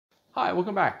Hi,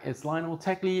 welcome back. It's Lionel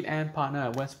Tech Lead and partner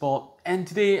at Westport, and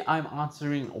today I'm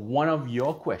answering one of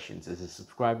your questions as a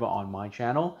subscriber on my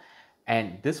channel.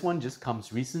 And this one just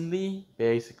comes recently.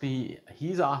 Basically,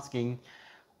 he's asking,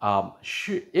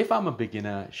 if I'm a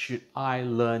beginner, should I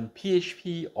learn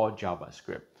PHP or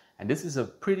JavaScript? And this is a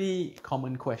pretty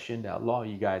common question that a lot of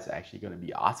you guys are actually going to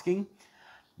be asking.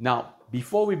 Now,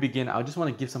 before we begin, I just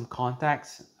want to give some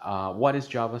context. What is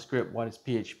JavaScript? What is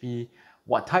PHP?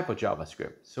 What type of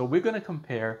JavaScript? So we're going to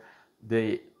compare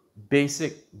the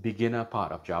basic beginner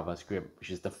part of JavaScript, which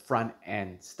is the front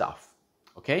end stuff.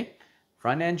 Okay?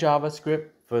 Front end JavaScript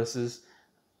versus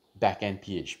backend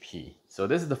PHP. So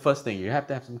this is the first thing. You have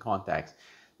to have some context.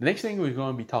 The next thing we're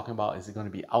going to be talking about is going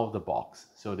to be out of the box.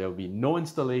 So there will be no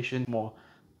installation, more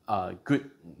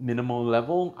good minimal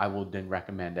level. I will then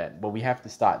recommend that, but we have to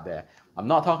start there. I'm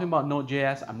not talking about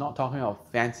Node.js. I'm not talking about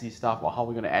fancy stuff or how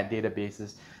we're going to add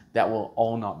databases. That will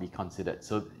all not be considered.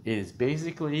 So it is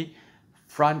basically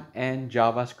front end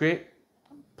JavaScript,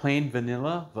 plain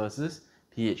vanilla versus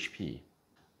PHP.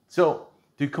 So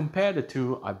to compare the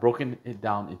two, I've broken it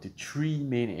down into three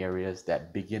main areas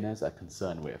that beginners are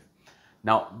concerned with.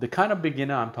 Now, the kind of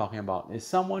beginner I'm talking about is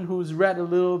someone who's read a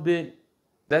little bit.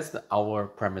 That's our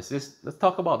premises. Let's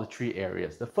talk about the three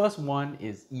areas. The first one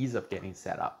is ease of getting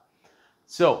set up.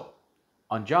 So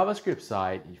on JavaScript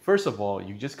side, first of all,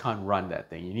 you just can't run that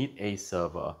thing. You need a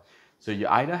server. So you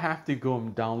either have to go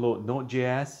and download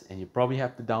Node.js, and you probably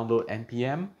have to download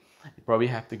NPM. You probably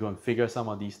have to go and figure some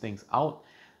of these things out.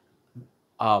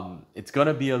 It's going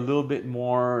to be a little bit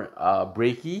more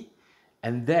breaky.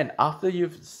 And then after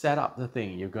you've set up the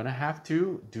thing, you're going to have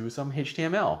to do some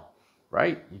HTML,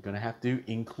 right? You're going to have to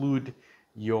include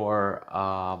your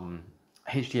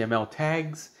HTML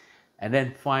tags. And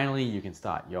then finally, you can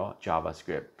start your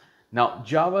JavaScript. Now,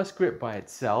 JavaScript by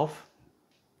itself,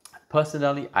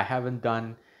 personally, I haven't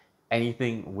done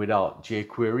anything without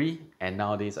jQuery. And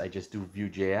nowadays, I just do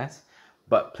vue.js.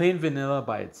 But plain vanilla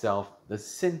by itself, the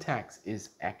syntax is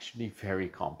actually very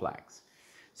complex.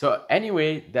 So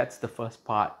anyway, that's the first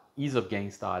part, ease of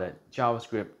getting started.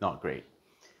 JavaScript, not great.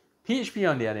 PHP,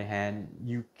 on the other hand,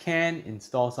 you can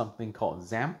install something called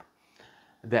XAMPP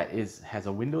that has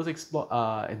a Windows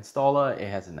installer, it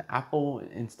has an Apple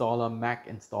installer, Mac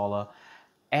installer,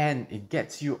 and it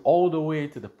gets you all the way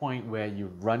to the point where you're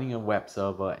running a web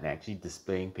server and actually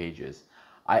displaying pages.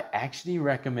 I actually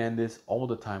recommend this all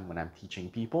the time when I'm teaching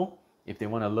people. If they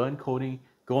want to learn coding,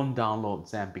 go and download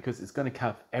XAMPP because it's going to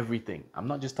cover everything. I'm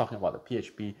not just talking about the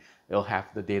PHP. It'll have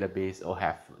the database. It'll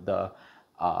have the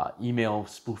email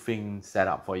spoofing set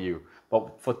up for you.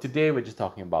 But for today, we're just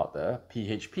talking about the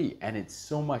PHP, and it's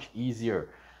so much easier.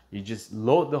 You just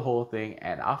load the whole thing,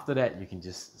 and after that, you can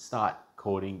just start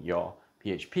coding your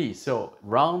PHP. So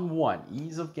round one,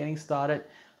 ease of getting started.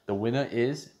 The winner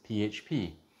is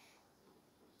PHP.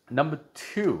 Number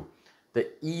two, the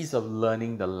ease of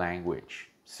learning the language.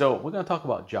 So we're going to talk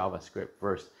about JavaScript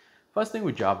first. First thing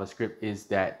with JavaScript is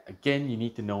that, again, you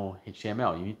need to know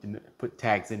HTML. You need to put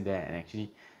tags in there and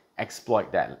actually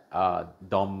exploit that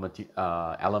DOM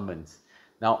elements.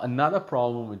 Now, another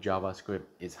problem with JavaScript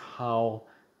is how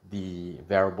the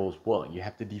variables work. You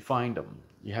have to define them.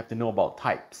 You have to know about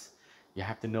types. You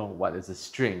have to know what is a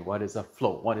string, what is a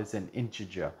float, what is an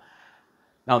integer.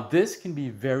 Now, this can be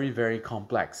very, very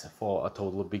complex for a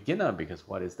total beginner because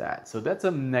what is that? So that's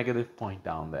a negative point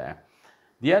down there.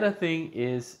 The other thing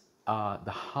is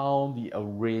how the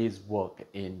arrays work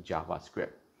in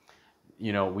JavaScript.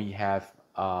 You know, we have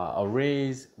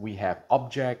arrays, we have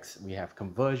objects, we have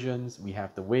conversions, we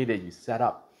have the way that you set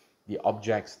up the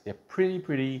objects. They're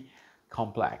pretty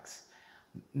complex.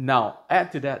 Now,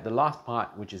 add to that the last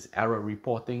part, which is error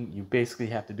reporting. You basically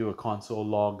have to do a console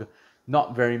log.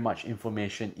 Not very much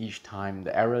information each time.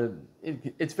 The error,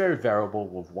 it's very variable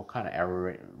with what kind of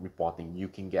error reporting you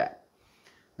can get.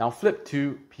 Now flip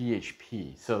to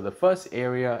PHP. So the first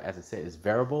area, as I said, is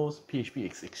variables.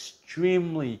 PHP is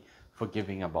extremely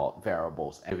forgiving about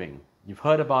variables. You've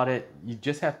heard about it. You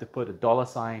just have to put a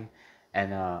 $sign and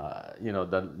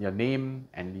your name,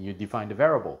 and you define the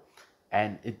variable.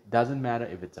 And it doesn't matter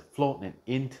if it's a float, an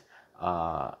int,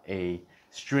 a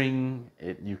string.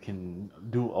 You can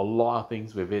do a lot of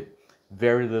things with it.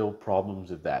 Very little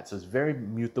problems with that. So it's very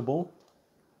mutable.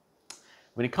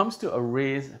 When it comes to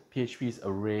arrays, PHP's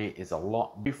array is a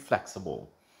lot more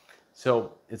flexible.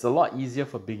 So it's a lot easier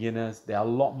for beginners. There are a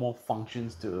lot more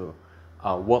functions to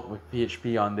work with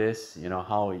PHP on this, you know,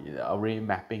 how array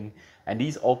mapping, and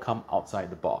these all come outside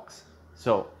the box.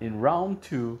 So in round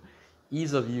two,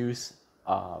 ease of use,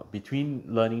 between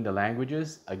learning the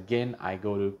languages, again, I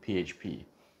go to PHP.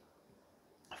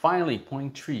 Finally,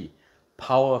 point three,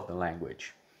 power of the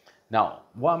language. Now,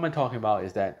 what I'm talking about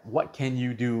is that what can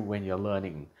you do when you're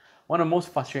learning? One of the most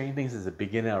frustrating things as a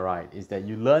beginner, right, is that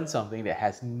you learn something that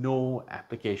has no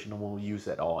applicationable use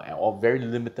at all, or very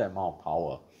limited amount of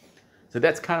power. So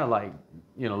that's kind of like,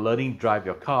 learning to drive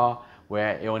your car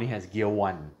where it only has gear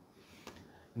 1.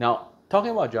 Now,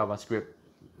 talking about JavaScript,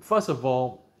 first of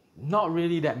all, not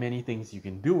really that many things you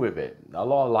can do with it. A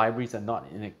lot of libraries are not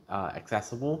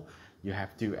accessible. You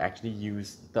have to actually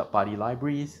use third-party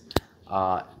libraries.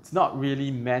 It's not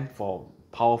really meant for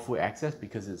powerful access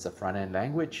because it's a front-end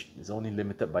language. It's only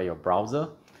limited by your browser.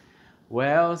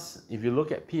 Whereas if you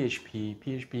look at PHP,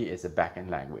 PHP is a backend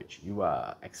language. You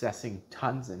are accessing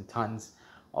tons and tons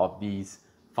of these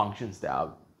functions that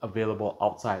are available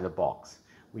outside the box.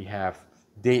 We have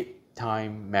date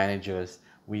time managers.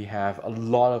 We have a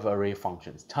lot of array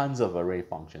functions, tons of array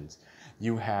functions.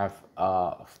 You have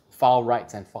file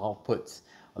writes and file puts.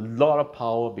 A lot of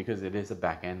power because it is a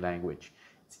backend language.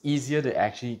 It's easier to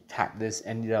actually tap this,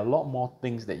 and there are a lot more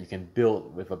things that you can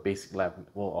build with a basic level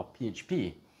of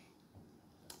PHP.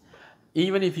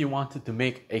 Even if you wanted to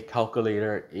make a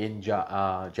calculator in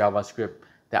JavaScript,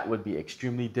 that would be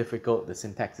extremely difficult. The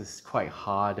syntax is quite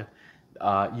hard.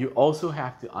 You also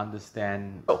have to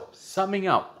understand. So, summing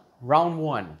up, round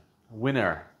 1,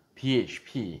 winner,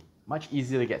 PHP. Much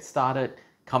easier to get started,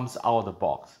 comes out of the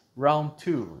box. Round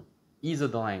 2, ease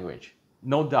of the language.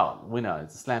 No doubt, winner,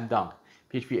 it's a slam dunk.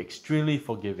 PHP extremely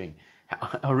forgiving.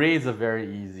 Arrays are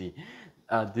very easy.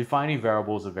 Defining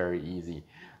variables are very easy.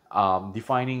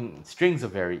 Defining strings are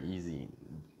very easy.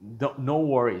 No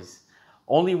worries.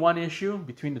 Only one issue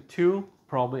between the two,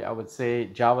 probably I would say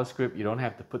JavaScript, you don't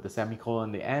have to put the semicolon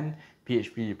in the end.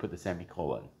 PHP, you put the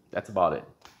semicolon. That's about it.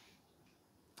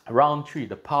 Round 3,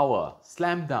 the power,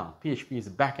 slam dunk. PHP is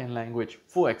a backend language,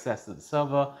 full access to the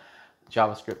server.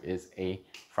 JavaScript is a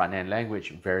front-end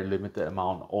language, very limited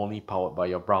amount, only powered by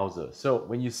your browser. So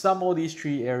when you sum all these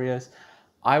 3 areas,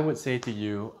 I would say to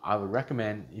you, I would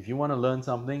recommend, if you want to learn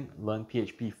something, learn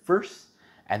PHP first,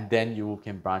 and then you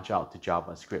can branch out to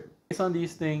JavaScript. Based on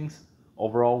these things,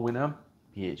 overall winner,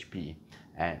 PHP.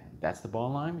 And that's the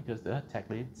bottom line because the tech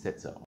lead said so.